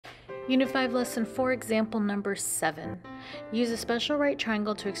Unit 5, Lesson 4, example number 7. Use a special right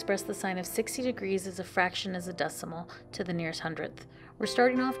triangle to express the sine of 60 degrees as a fraction as a decimal to the nearest hundredth. We're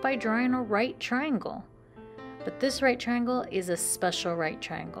starting off by drawing a right triangle. But this right triangle is a special right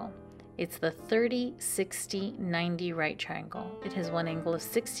triangle. It's the 30, 60, 90 right triangle. It has one angle of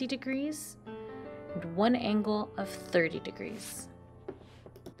 60 degrees and one angle of 30 degrees.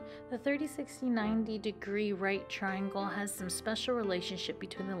 The 30, 60, 90 degree right triangle has some special relationship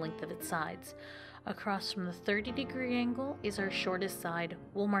between the length of its sides. Across from the 30 degree angle is our shortest side.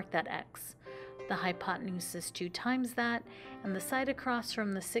 We'll mark that x. The hypotenuse is 2 times that, and the side across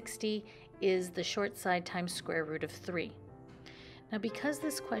from the 60 is the short side times square root of 3. Now, because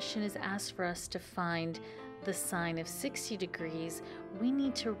this question is asked for us to find the sine of 60 degrees, we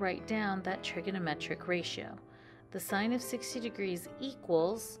need to write down that trigonometric ratio. The sine of 60 degrees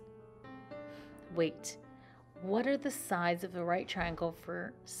equals, wait, what are the sides of the right triangle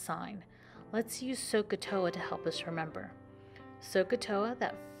for sine? Let's use SOHCAHTOA to help us remember. SOHCAHTOA,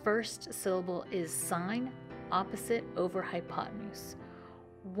 that first syllable is sine, opposite over hypotenuse.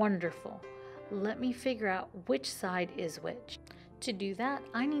 Wonderful. Let me figure out which side is which. To do that,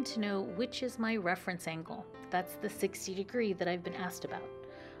 I need to know which is my reference angle. That's the 60 degree that I've been asked about.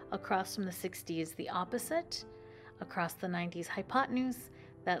 Across from the 60 is the opposite. Across the 90 is hypotenuse.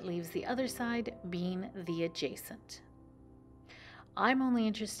 That leaves the other side being the adjacent. I'm only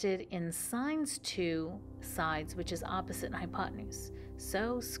interested in sine's 2 sides, which is opposite and hypotenuse.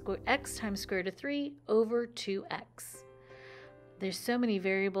 So x times square root of 3 over 2x. There's so many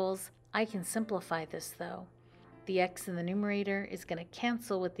variables, I can simplify this though. The x in the numerator is going to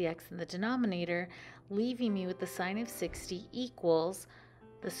cancel with the x in the denominator, leaving me with the sine of 60 equals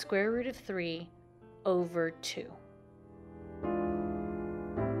the square root of 3 over 2.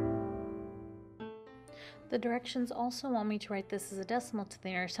 The directions also want me to write this as a decimal to the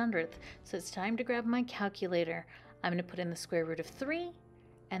nearest hundredth, so it's time to grab my calculator. I'm going to put in the square root of 3,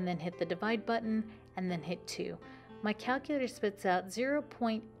 and then hit the divide button, and then hit 2. My calculator spits out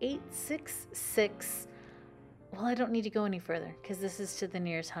 0.866. Well, I don't need to go any further because this is to the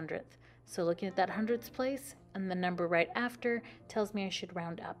nearest hundredth. So looking at that hundredths place and the number right after tells me I should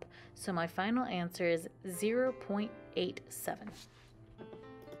round up. So my final answer is 0.87.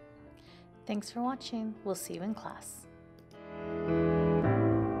 Thanks for watching. We'll see you in class.